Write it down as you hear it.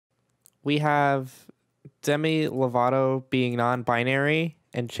we have Demi Lovato being non-binary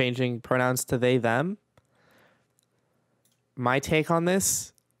and changing pronouns to they, them. My take on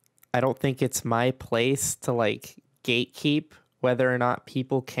this, I don't think it's my place to like gatekeep whether or not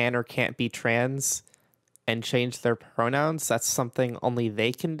people can or can't be trans and change their pronouns. That's something only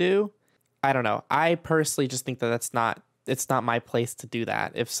they can do. I don't know. I personally just think that it's not my place to do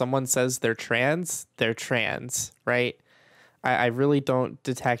that. If someone says they're trans, right? I really don't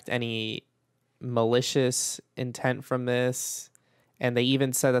detect any malicious intent from this. And they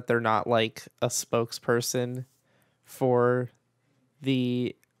even said that they're not like a spokesperson for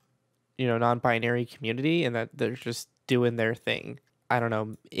the, non-binary community, and that they're just doing their thing. I don't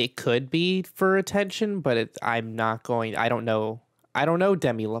know. It could be for attention, but I'm not going. I don't know. I don't know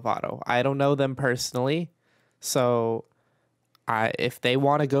Demi Lovato. I don't know them personally. So if they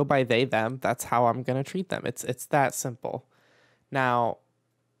want to go by they, them, that's how I'm going to treat them. It's that simple. Now,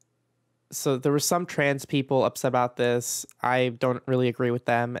 so there were some trans people upset about this. I don't really agree with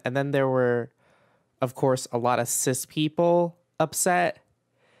them. And then there were, of course, a lot of cis people upset.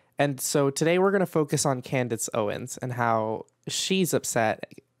 And so today we're going to focus on Candace Owens and how she's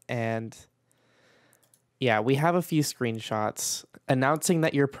upset. And yeah, we have a few screenshots. Announcing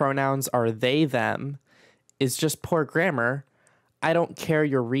that your pronouns are they, them is just poor grammar. I don't care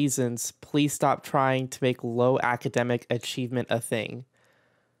your reasons. Please stop trying to make low academic achievement a thing.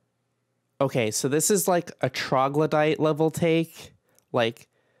 Okay, so this is like a troglodyte level take. Like,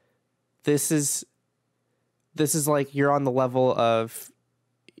 this is like you're on the level of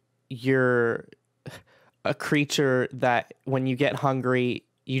you're a creature that when you get hungry,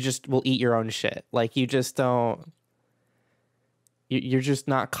 you just will eat your own shit. Like, you just don't, you're just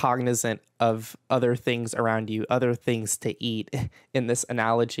not cognizant of other things around you, other things to eat. In this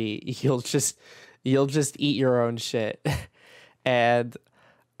analogy, you'll just eat your own shit. And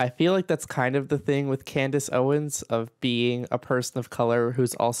I feel like that's kind of the thing with Candace Owens, of being a person of color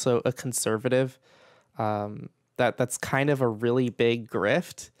who's also a conservative. That's kind of a really big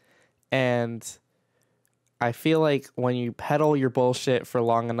grift. And I feel like when you peddle your bullshit for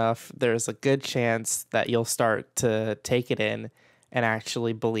long enough, there's a good chance that you'll start to take it in and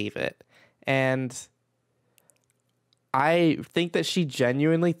actually believe it. And I think that she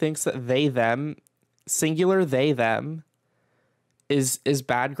genuinely thinks that they, them, singular they, them, is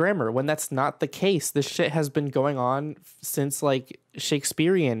bad grammar, when that's not the case. This shit has been going on since like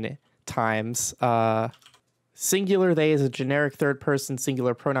Shakespearean times. Singular they is a generic third-person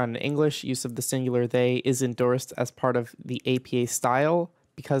singular pronoun in English. Use of the singular they is endorsed as part of the APA style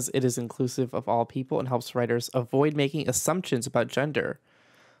because it is inclusive of all people and helps writers avoid making assumptions about gender.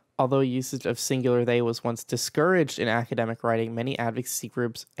 Although usage of singular they was once discouraged in academic writing, many advocacy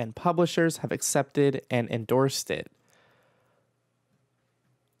groups and publishers have accepted and endorsed it.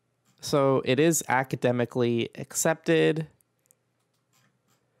 So it is academically accepted.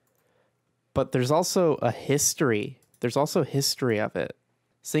 But there's also a history. There's also history of it.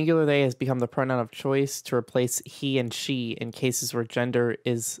 Singular they has become the pronoun of choice to replace he and she in cases where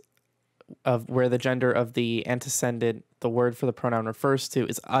where the gender of the antecedent the word for the pronoun refers to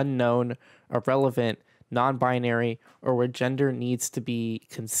is unknown, irrelevant, non-binary, or where gender needs to be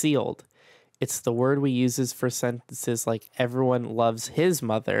concealed. It's the word we uses for sentences like everyone loves his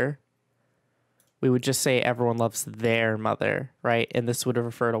mother. We would just say everyone loves their mother, right? And this would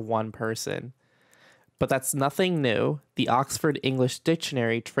refer to one person. But that's nothing new. The Oxford English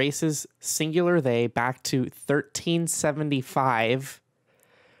Dictionary traces singular they back to 1375,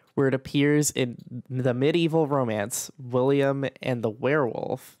 where it appears in the medieval romance, William and the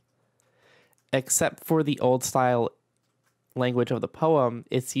Werewolf. Except for the old style language of the poem,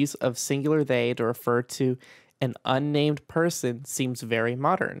 its use of singular they to refer to an unnamed person seems very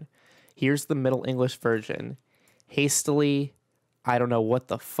modern. Here's the Middle English version. Hastily, I don't know what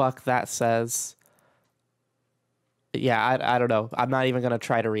the fuck that says. Yeah, I don't know. I'm not even going to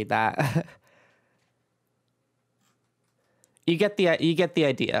try to read that. You get the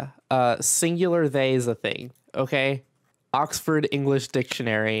idea. Singular they is a thing, okay? Oxford English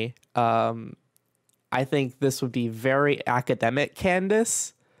Dictionary. I think this would be very academic,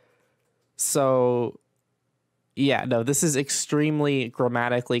 Candace. So yeah, no, this is extremely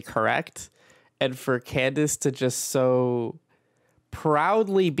grammatically correct. And for Candace to just so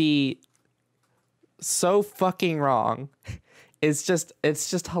proudly be so fucking wrong, it's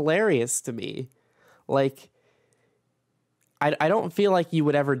just hilarious to me. Like, I don't feel like you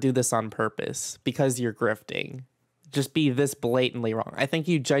would ever do this on purpose because you're grifting. Just be this blatantly wrong. I think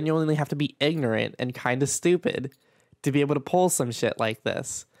you genuinely have to be ignorant and kind of stupid to be able to pull some shit like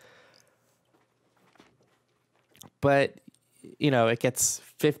this. But it gets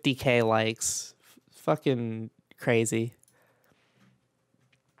 50K likes. Fucking crazy.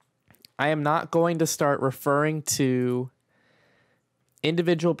 I am not going to start referring to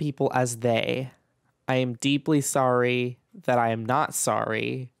individual people as they. I am deeply sorry that I am not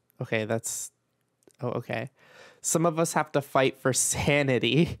sorry. Okay, okay. Some of us have to fight for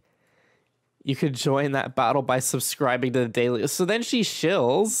sanity. You could join that battle by subscribing to the daily. So then she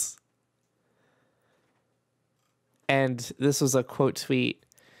shills. And this was a quote tweet.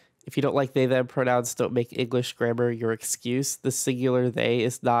 If you don't like they, them pronouns, don't make English grammar your excuse. The singular they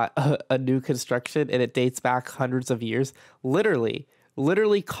is not a new construction, and it dates back hundreds of years. Literally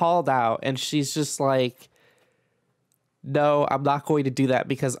called out. And she's just like, no, I'm not going to do that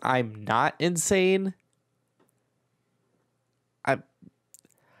because I'm not insane.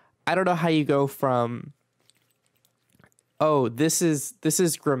 I don't know how you go from, oh, this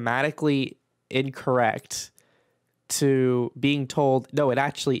is grammatically incorrect, to being told, no, it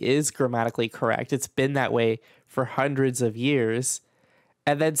actually is grammatically correct. It's been that way for hundreds of years.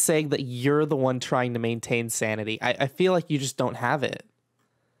 And then saying that you're the one trying to maintain sanity. I feel like you just don't have it.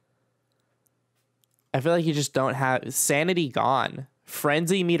 I feel like you just don't have sanity gone.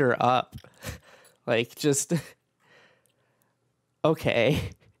 Frenzy meter up. Like, just okay.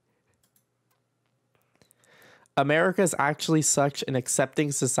 America's actually such an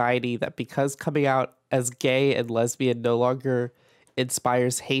accepting society that because coming out as gay and lesbian no longer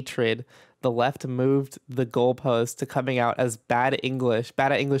inspires hatred, the left moved the goalpost to coming out as bad at English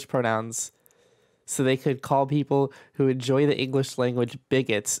pronouns, so they could call people who enjoy the English language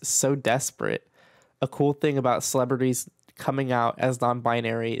bigots. So desperate. A cool thing about celebrities coming out as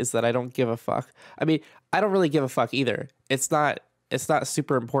non-binary is that I don't give a fuck. I mean, I don't really give a fuck either. It's not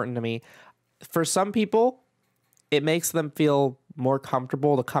super important to me. For some people, it makes them feel more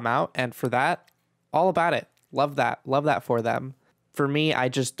comfortable to come out, and for that, all about it. Love that for them. For me, I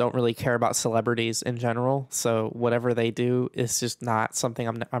just don't really care about celebrities in general, so whatever they do is just not something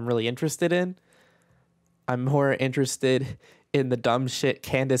I'm really interested in. I'm more interested in the dumb shit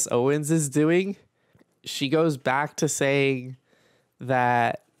Candace Owens is doing. She goes back to saying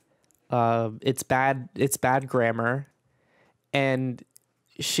that it's bad grammar, and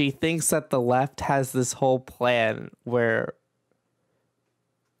she thinks that the left has this whole plan where,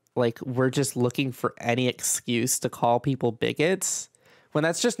 like, we're just looking for any excuse to call people bigots, when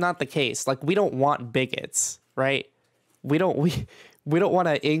that's just not the case. Like, we don't want bigots, right? We don't want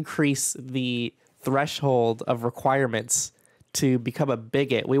to increase the threshold of requirements to become a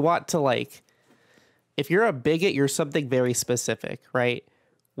bigot. We want to, like, if you're a bigot, you're something very specific, right?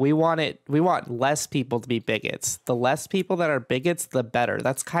 We want less people to be bigots. The less people that are bigots, the better.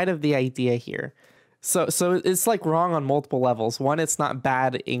 That's kind of the idea here. So it's like wrong on multiple levels. One, it's not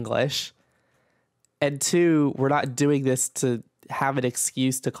bad English. And two, we're not doing this to have an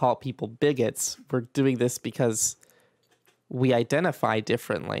excuse to call people bigots. We're doing this because we identify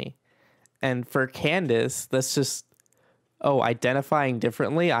differently. And for Candace, that's just, identifying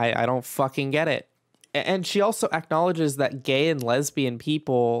differently? I don't fucking get it. And she also acknowledges that gay and lesbian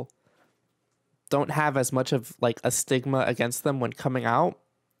people don't have as much of, like, a stigma against them when coming out.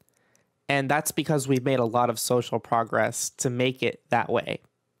 And that's because we've made a lot of social progress to make it that way.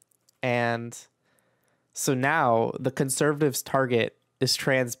 And so now the conservatives' target is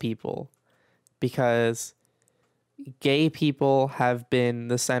trans people, because gay people have been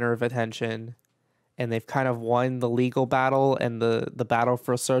the center of attention, and they've kind of won the legal battle and the battle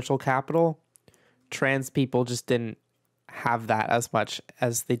for social capital. Trans people just didn't have that as much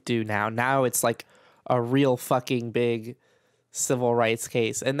as they do now. Now it's like a real fucking big civil rights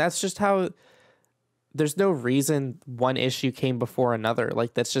case. And that's just how, there's no reason one issue came before another.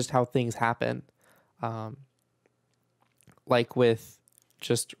 Like, that's just how things happen. Like with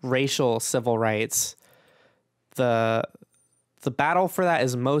just racial civil rights, the battle for that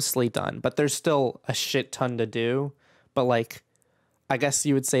is mostly done, but there's still a shit ton to do. But, like, I guess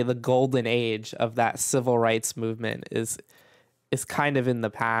you would say the golden age of that civil rights movement is kind of in the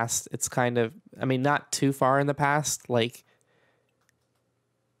past. It's kind of, I mean, not too far in the past. Like,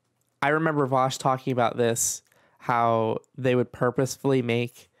 I remember Vosh talking about this, how they would purposefully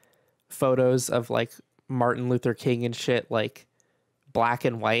make photos of, like, Martin Luther King and shit, like, black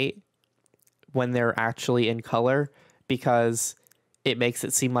and white when they're actually in color, because it makes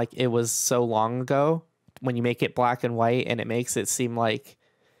it seem like it was so long ago. When you make it black and white, and it makes it seem like,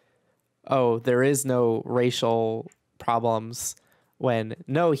 oh, there is no racial problems, when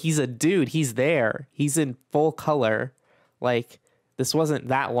no, he's a dude, he's there, he's in full color. Like, this wasn't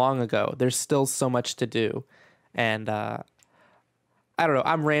that long ago. There's still so much to do. And I don't know,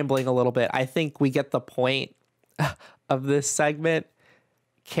 I'm rambling a little bit. I think we get the point of this segment.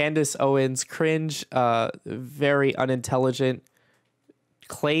 Candace Owens, cringe, very unintelligent,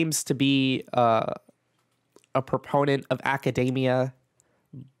 claims to be a proponent of academia,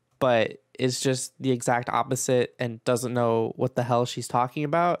 but is just the exact opposite and doesn't know what the hell she's talking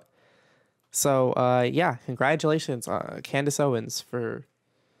about. So, yeah, congratulations, Candace Owens, for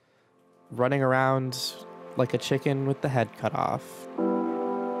running around like a chicken with the head cut off.